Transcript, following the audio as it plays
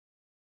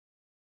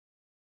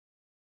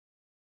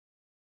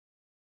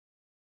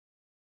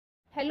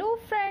Hello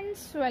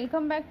friends,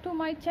 welcome back to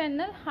my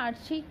channel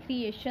Heartshake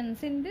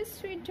Creations. In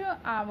this video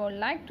I would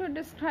like to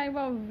describe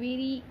a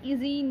very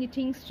easy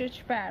knitting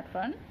stitch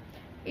pattern.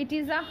 It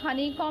is a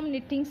honeycomb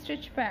knitting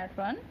stitch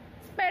pattern.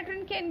 This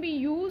pattern can be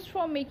used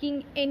for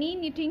making any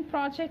knitting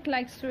project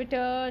like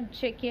sweater,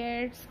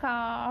 jacket,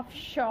 scarf,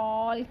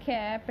 shawl,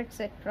 cap,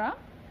 etc.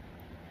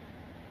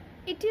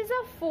 It is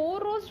a 4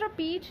 rows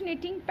repeat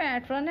knitting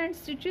pattern and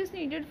stitches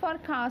needed for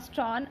cast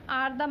on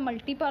are the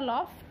multiple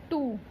of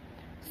 2.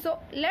 So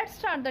let's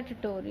start the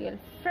tutorial.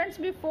 Friends,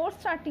 before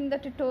starting the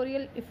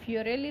tutorial, if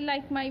you really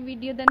like my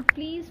video, then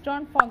please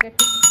don't forget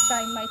to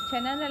subscribe my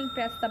channel and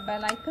press the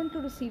bell icon to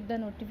receive the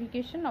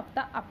notification of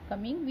the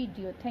upcoming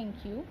video.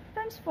 Thank you.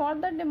 Friends, for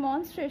the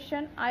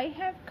demonstration, I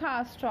have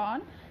cast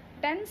on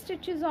 10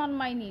 stitches on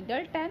my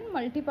needle, 10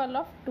 multiple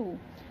of 2.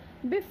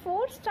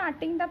 Before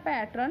starting the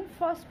pattern,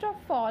 first of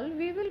all,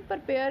 we will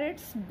prepare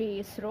its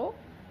base row.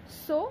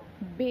 So,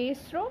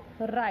 base row,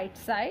 right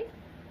side,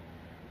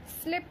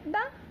 slip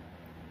the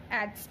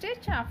edge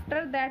stitch.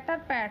 After that our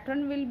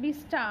pattern will be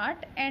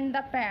start, and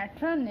the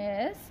pattern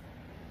is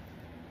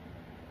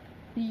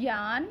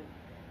yarn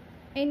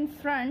in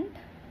front,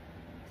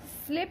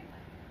 slip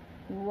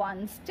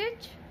 1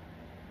 stitch,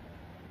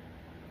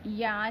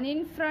 yarn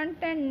in front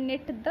and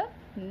knit the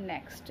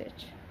next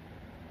stitch.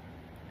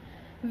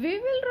 We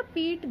will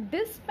repeat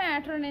this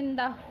pattern in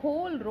the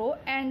whole row,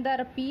 and the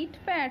repeat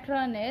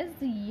pattern is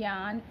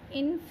yarn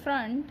in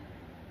front,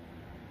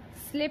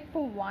 slip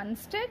 1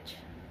 stitch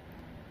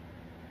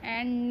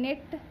and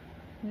knit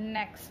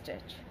next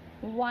stitch.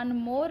 One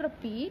more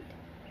repeat,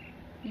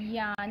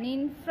 yarn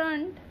in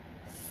front,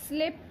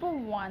 slip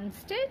 1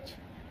 stitch,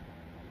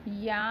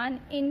 yarn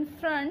in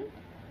front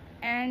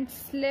and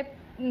slip,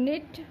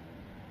 knit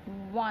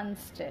 1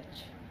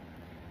 stitch.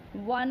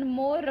 One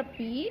more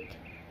repeat,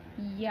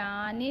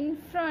 yarn in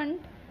front,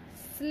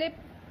 slip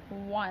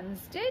 1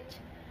 stitch,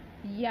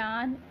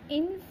 yarn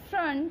in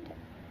front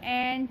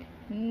and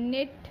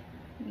knit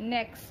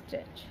next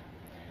stitch.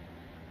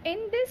 In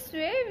this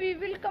way we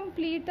will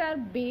complete our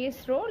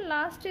base row.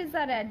 Last is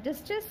our edge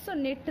stitch, so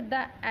knit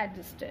the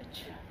edge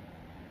stitch.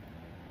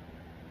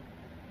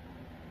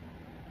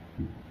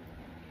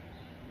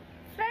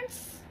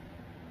 Friends,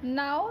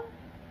 now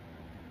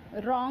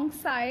wrong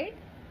side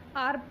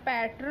our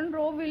pattern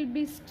row will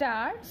be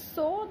start.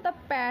 So the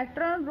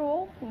pattern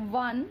row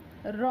 1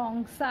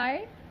 wrong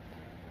side,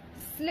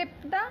 slip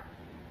the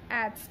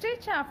edge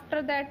stitch.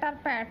 After that our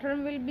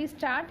pattern will be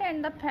start,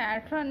 and the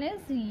pattern is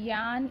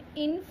yarn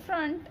in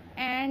front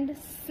and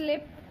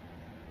slip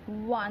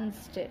 1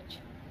 stitch.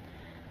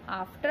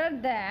 After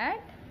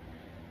that,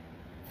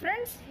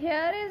 friends,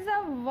 here is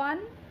a 1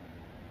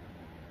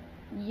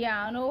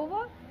 yarn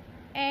over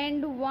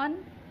and 1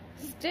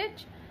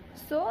 stitch.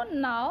 So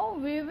now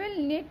we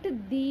will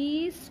knit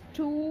these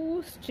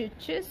 2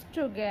 stitches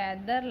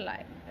together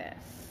like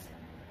this.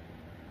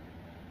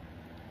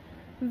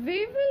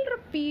 We will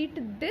repeat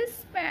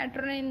this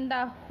pattern in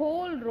the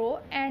whole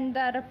row, and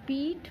the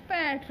repeat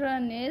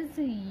pattern is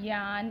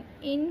yarn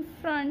in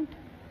front,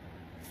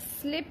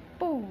 slip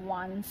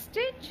 1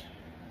 stitch,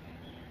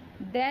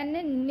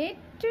 then knit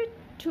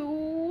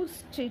 2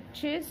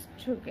 stitches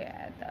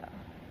together.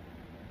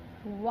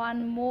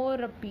 One more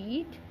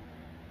repeat,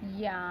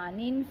 yarn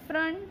in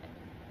front,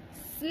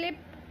 slip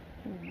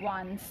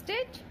 1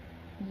 stitch,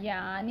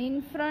 yarn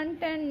in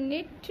front and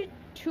knit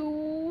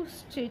 2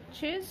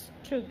 stitches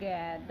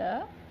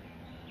together.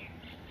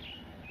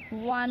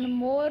 One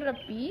more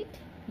repeat,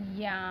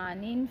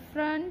 yarn in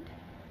front,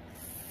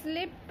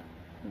 slip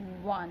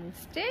 1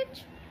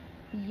 stitch,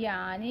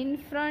 yarn in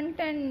front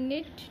and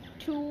knit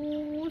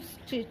 2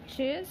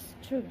 stitches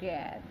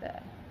together.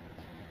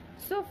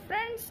 So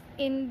friends,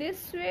 in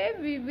this way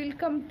we will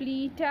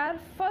complete our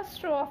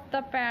first row of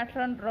the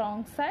pattern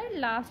wrong side.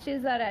 Last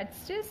is our edge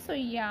stitch, so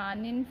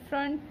yarn in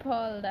front,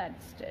 purl that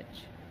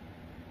stitch.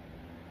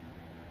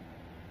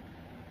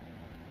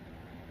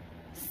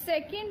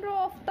 Second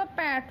row of the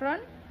pattern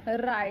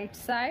right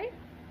side,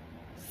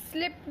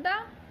 slip the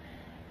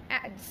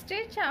edge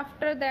stitch.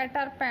 After that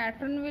our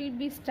pattern will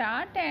be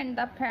start, and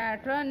the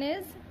pattern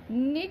is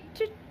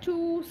knit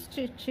 2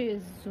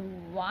 stitches,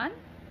 1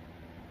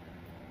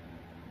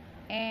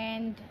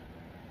 and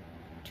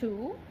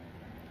 2.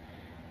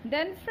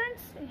 Then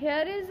friends,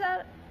 here is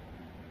our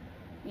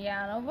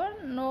yarn over.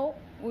 No,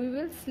 we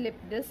will slip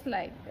this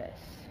like this.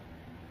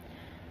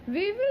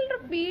 We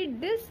will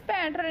repeat this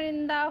pattern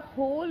in the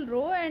whole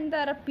row, and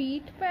the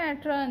repeat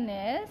pattern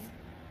is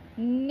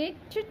knit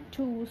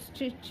 2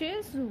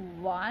 stitches,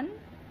 1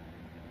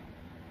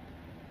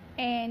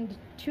 and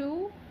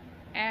 2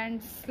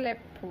 and slip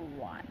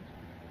 1.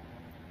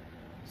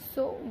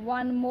 So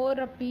one more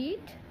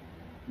repeat,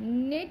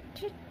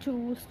 knit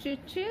 2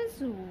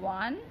 stitches,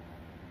 1,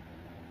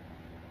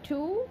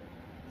 2,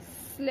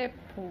 slip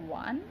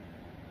 1,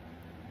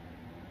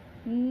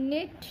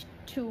 knit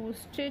 2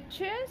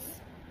 stitches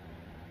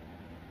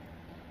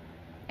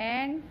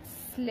and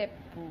slip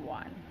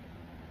 1.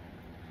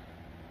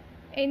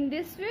 In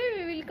this way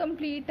we will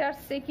complete our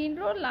second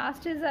row.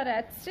 Last is our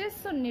edge stitch,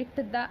 so knit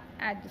the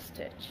edge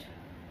stitch.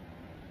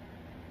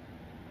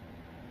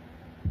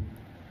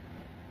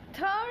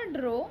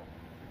 third row,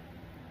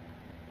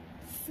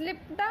 slip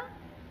the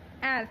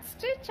edge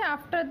stitch.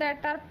 After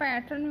that our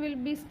pattern will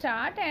be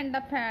start, and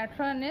the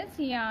pattern is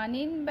yarn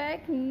in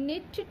back,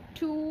 knit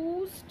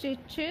 2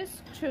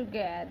 stitches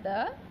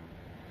together,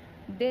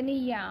 then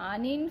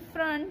yarn in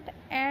front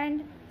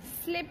and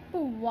slip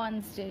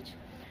 1 stitch.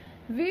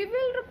 We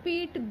will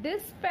repeat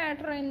this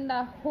pattern in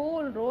the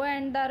whole row,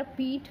 and the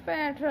repeat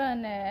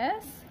pattern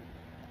is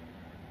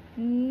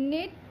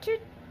knit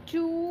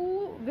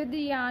 2 with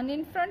the yarn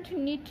in front,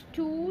 knit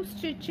 2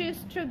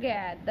 stitches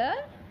together,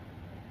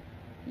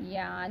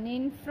 yarn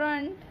in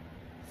front,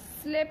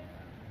 slip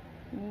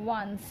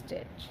 1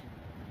 stitch.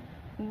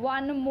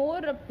 One more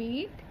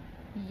repeat,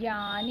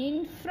 yarn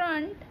in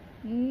front,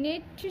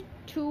 knit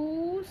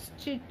 2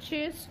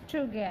 stitches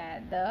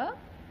together,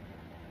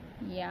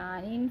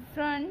 yarn in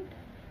front,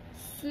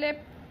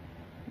 slip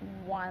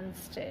 1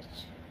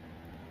 stitch.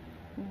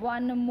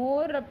 One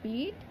more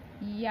repeat,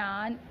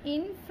 yarn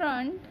in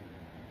front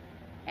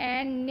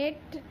and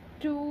knit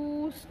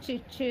 2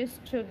 stitches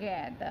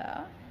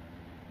together,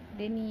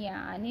 then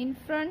yarn in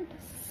front,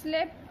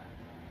 slip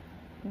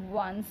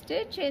 1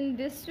 stitch. In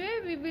this way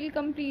we will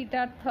complete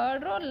our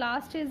third row.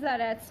 Last is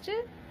our edge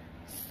stitch,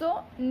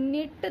 so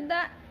knit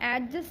the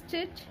edge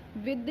stitch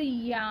with the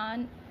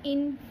yarn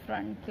in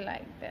front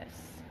like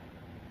this.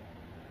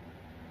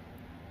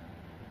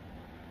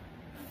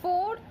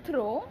 Fourth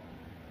row,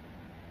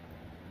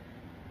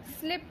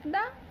 slip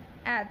the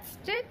edge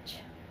stitch,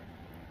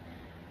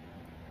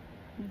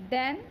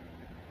 then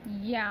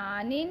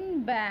yarn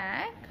in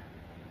back,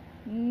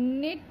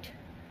 knit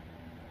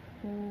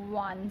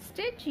 1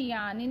 stitch,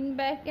 yarn in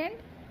back and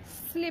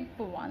slip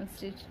 1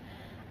 stitch.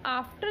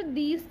 After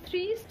these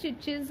 3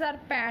 stitches our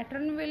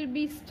pattern will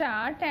be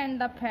start, and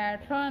the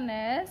pattern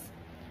is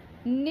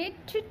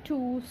knit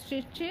 2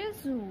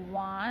 stitches,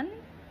 1,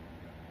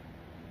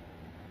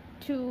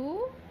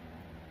 2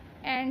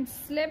 and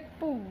slip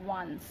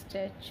 1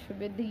 stitch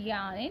with the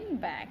yarn in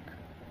back.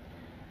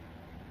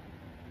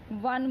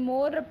 One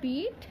more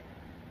repeat,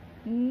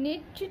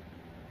 knit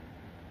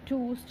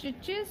 2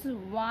 stitches,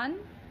 1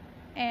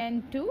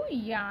 and 2,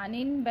 yarn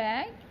in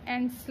back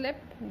and slip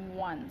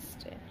 1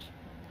 stitch.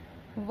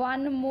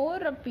 One more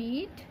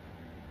repeat,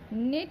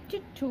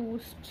 knit 2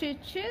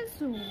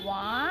 stitches,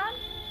 1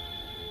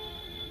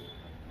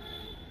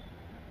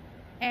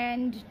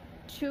 and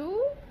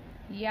 2,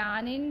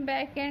 yarn in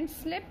back and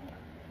slip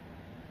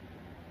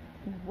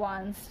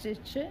 1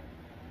 stitch.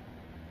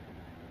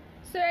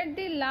 So at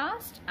the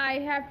last I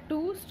have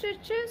 2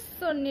 stitches,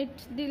 so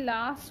knit the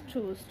last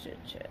 2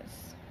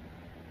 stitches.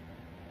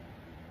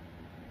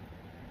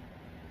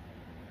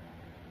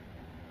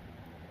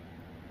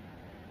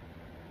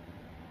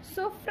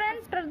 So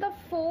friends, after the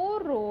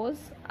 4 rows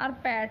our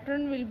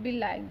pattern will be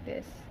like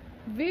this.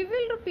 We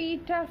will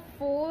repeat our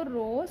 4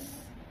 rows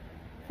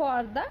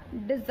for the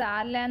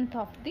desired length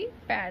of the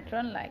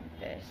pattern like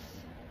this.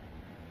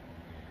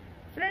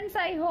 Friends,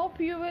 I hope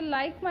you will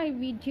like my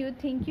video.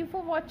 Thank you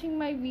for watching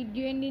my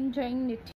video and enjoying knitting.